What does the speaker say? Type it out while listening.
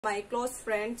My close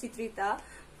friend Chitrita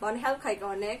on help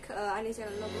iconic ani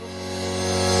channel no bro.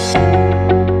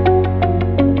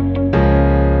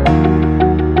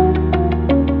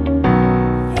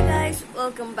 Hey guys,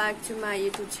 welcome back to my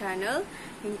YouTube channel.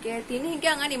 Hinke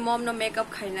angani mom no makeup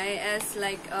khainai as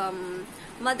like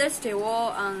Mother's Day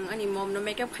wo ani mom no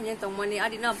makeup khanya tongmani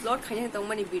adina upload khanya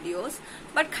tongmani videos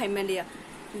but khaimelia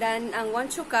then ang wan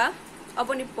chuka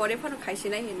Aboni pore phone khaisi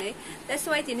nai hinai that's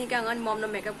why tini ka ngan mom no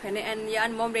makeup khane and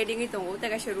yan mom ready ngi tongo ta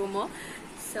ka room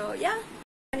so yeah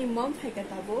ani mom khai ka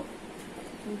tabo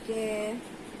okay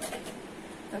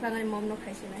ta ka ngani mom no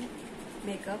khaisi nai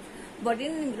makeup but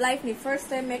in life ni first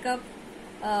time makeup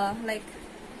like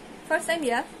first time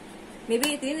yeah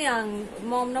maybe tini ang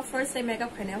mom no first time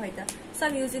makeup khane hoita so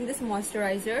I'm using this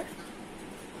moisturizer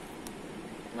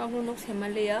no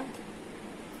Lailiya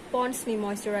Pond's ni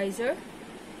moisturizer.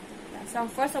 So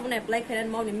first I'm gonna apply kainan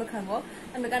mom ni makhango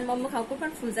and mekan mom makhang ko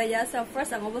kan full jaya so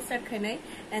first I'm gonna start khainai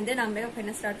and then I'm makeup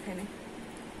khaina start khainai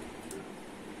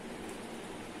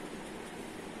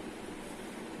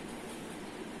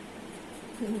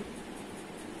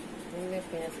me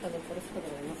penas ka por eso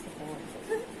no sé cómo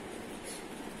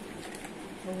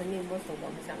no ni vos to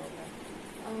vamos a notar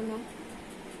oh no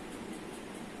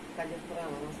calle por ahí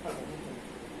no está bien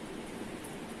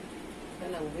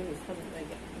no voy a estar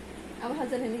bien अब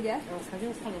हजार है नहीं क्या? साझे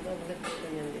उसका लोग बोले तो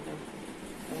नहीं देता,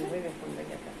 हम वही में फोन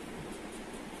लगा था,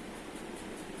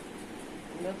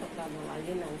 मैं तो काम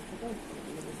वाली ना उसको तो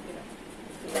मुझे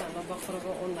ना ना बकरों को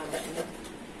ऑन ना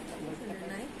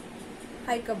नहीं,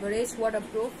 high coverage,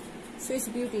 waterproof, Swiss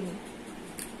Beauty नहीं,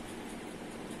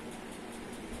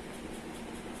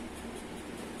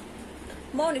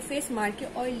 Mauni face mark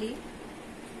oily,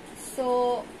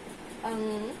 so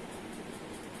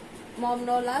mom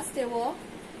no last day वो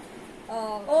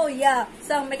oh yeah,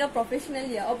 some makeup professional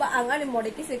ya. Oba angani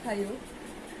mode ki sekhayo.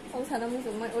 Om sana mo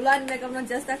sumai ulan makeup na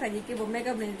just takhaji ki bo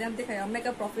makeup ni dam tekhayo.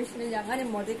 Makeup professional ya angani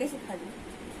mode ki sekhayo.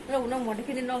 Pero una mode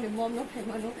ki ni no mom no khai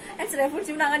mano. And refer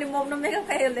chim angani mom no makeup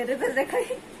khai le refer rekhai.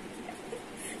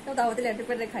 No ta hote le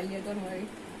refer rekhai liya don't worry.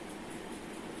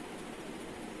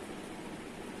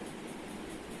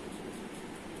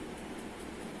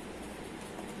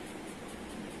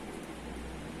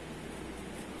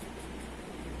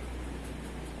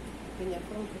 Punya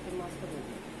perang kita masker ni.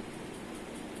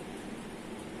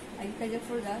 I can just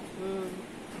for that.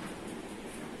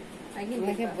 I can.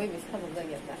 Mereka boleh bisa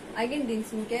berjaga ya. I can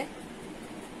dancing ke?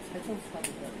 Saya cuma bisa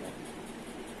berjaga.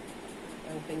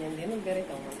 Yang penyandang ni beres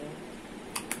tahu mana.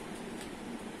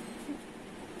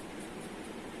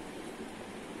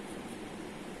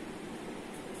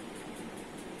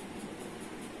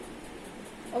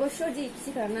 अवश्य जी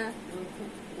किसी करना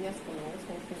Yes, kalau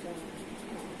saya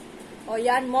और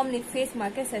यार mom ने face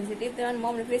मार्के sensitive तो यार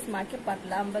mom ने फेस मार्के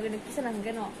पतला हम बगैर किसी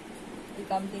नंगे ना ये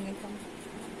काम देंगे कम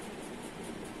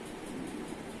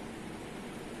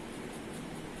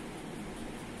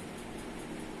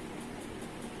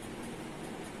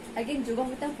अगेन जुगा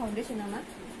में तब फाउंडेशन है ना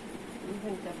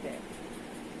mungkin capek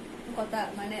कता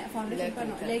माने फाउंडेशन का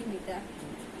नो लेग नहीं था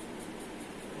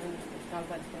kalau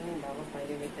pada ni bawa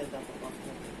payah kita dapat waktu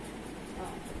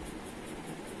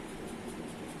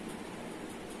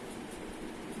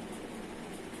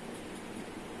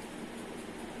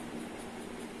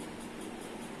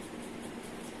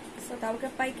so tahu ke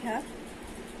pai kah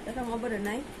kita mau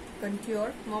berenai contour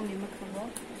mom ni makan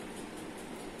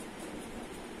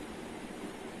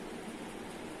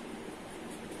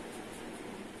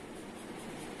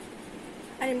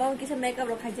ani mau kisah makeup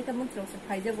ro khai je ka mung terus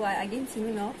khai je buat again sing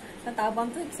no ta tahu bam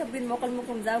tu kisah bin mokal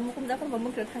mukum za kan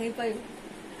bam terus thangi pai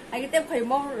ai tep khai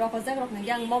mom ro ko jang ro nang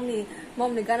yang mom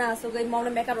ni gana so gai mom na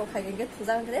makeup ro khai ge thu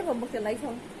jang ke bam terus lai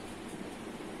thong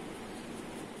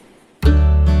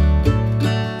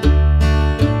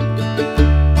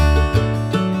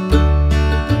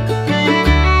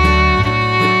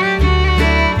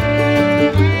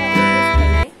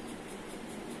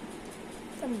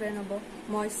some brandable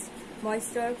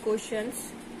moisture cushions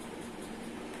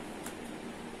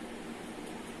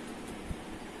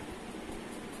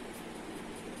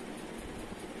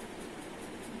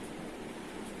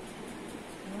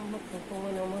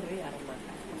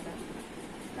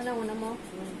ana una mo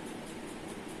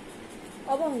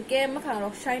obo hungke makhang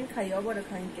rok shine khayo obo ra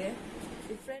khangke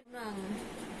different nang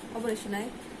obo shnai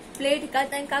plate ka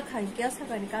tan ka khangke sa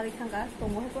kan ka ri khanga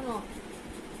tongo ko no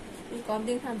I kom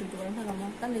ding tham du ran thang ma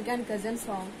tan ni gan cousin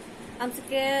song am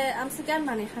sekian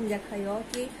mane ham ya khayo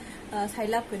ki sai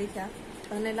lap kri kya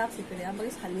tan ne lap si kri am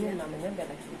bagi sali ni namanya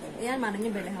bela yan mananya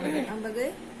bela ham am bagi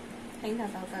hang tha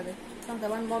ta ka de tang ta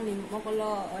ban mom ni mokolo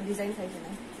design sai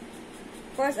na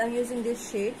first I'm using this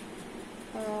shade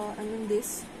I'm in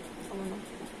this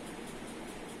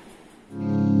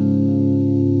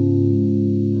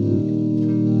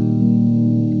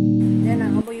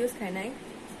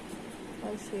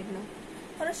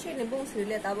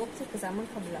le tabok se kazaman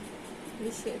khamla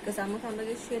ni she kazaman khamla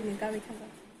ge shade ni ka khanga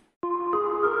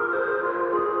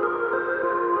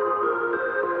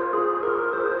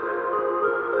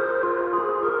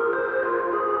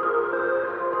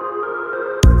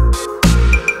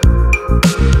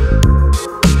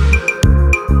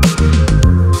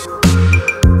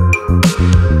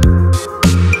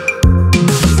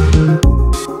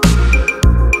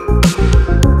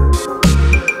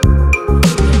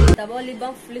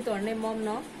Libang fully torne mom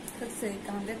no se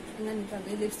kanget ngan ka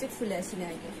lipstick full asine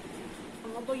age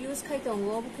ang abo use khai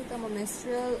tongo khai tama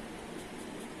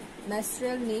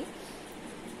menstrual ni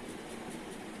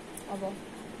abo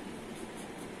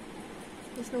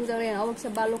isnung jare abo sa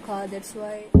balo ka that's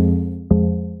why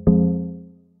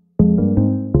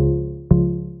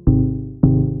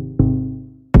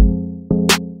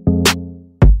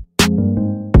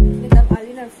nitam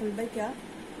alina full by kya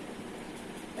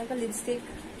taka lipstick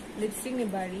ni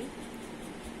bari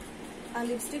ang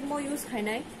lipstick mo use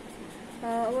khainai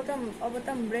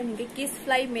abatam brand ke kiss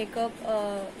fly makeup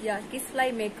kiss fly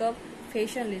makeup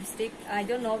fashion lipstick I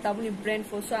don't know tabuni brand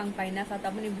for so ang paina ka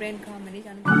tabuni brand ka mani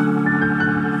jan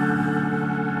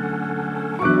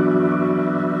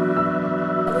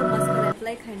abo mascara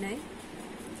apply khainai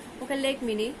okay like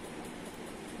mini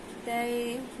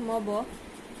tai mobo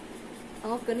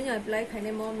ang kani apply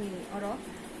khainai mom ni oro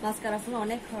mascara phone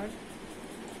onek hard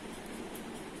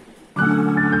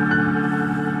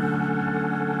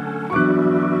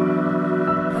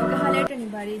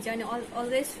Jani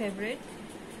always favorite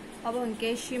अब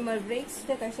उनके shimmer breaks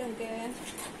ते कैसे उनके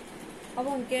अब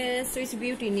उनके Swiss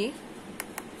Beauty नी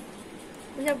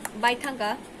मुझे बाइथां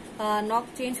का knock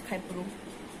change खाई पड़ो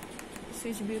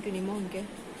Swiss Beauty नी मो उनके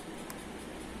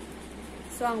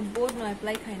so ang board no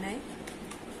apply खाई ना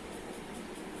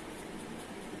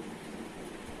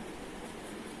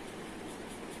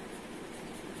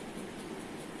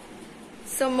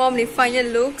so mom ni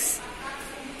final looks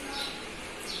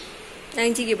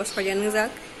Nang jigi bos pajan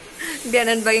ngzak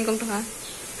bianan baging kong tuha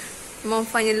mom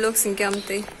final looks in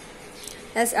kamte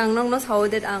as ang nong nos how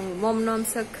that ang mom nom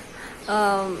sak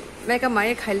makeup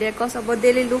mari khaile cause about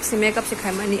daily looks makeup se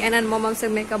khai mani and mom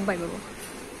sak makeup bai babo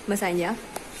masanya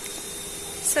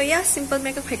so yeah simple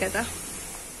makeup khai kata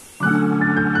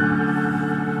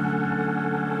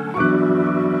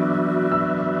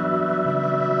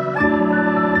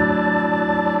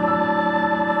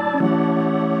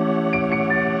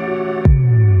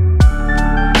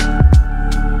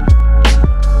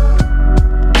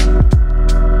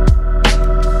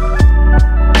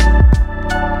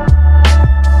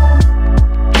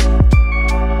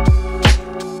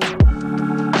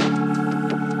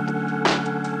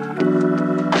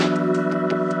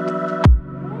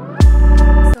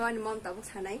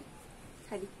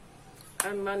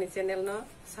Mani channel no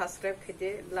subscribe khaje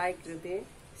like jodi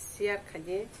share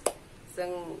khaje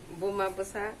jeng buma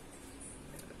basa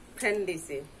friendly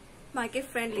se market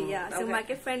friendly yeah so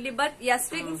market friendly but yeah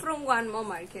speaking from one more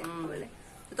market bole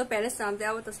to pere samte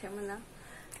abo to semana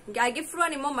I give from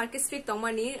any more market street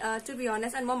tomani to be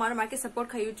honest and more market support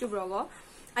kha YouTube rogo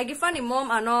I give from any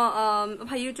mom ano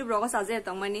YouTube rogo saje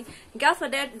tomani gas for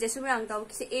that jesu ang taw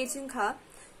kisi aging kha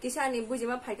Tisha ni buji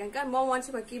ma phaikan kan mom wants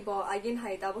to keep again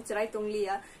hai ta bo chrai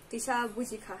tonglia tisha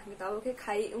buji kha ni ta ke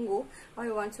khai ungu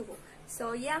I want to go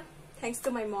so yeah thanks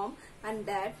to my mom and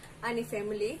dad and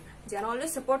family jan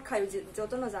always support khai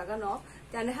joto no jaga no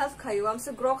then help khai am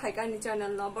so grow khai kan ni channel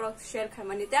no bro share khai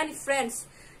mani then friends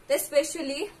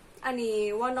especially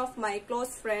ani one of my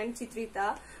close friend Chitrita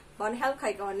one help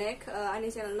khai ka onek ani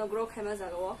channel no grow khai ma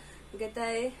jaga wo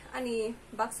getai ani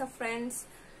baksa friends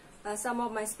some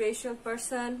of my special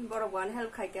person but one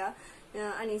help khaika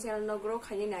ani channel no grow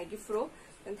khani na give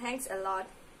and thanks a lot.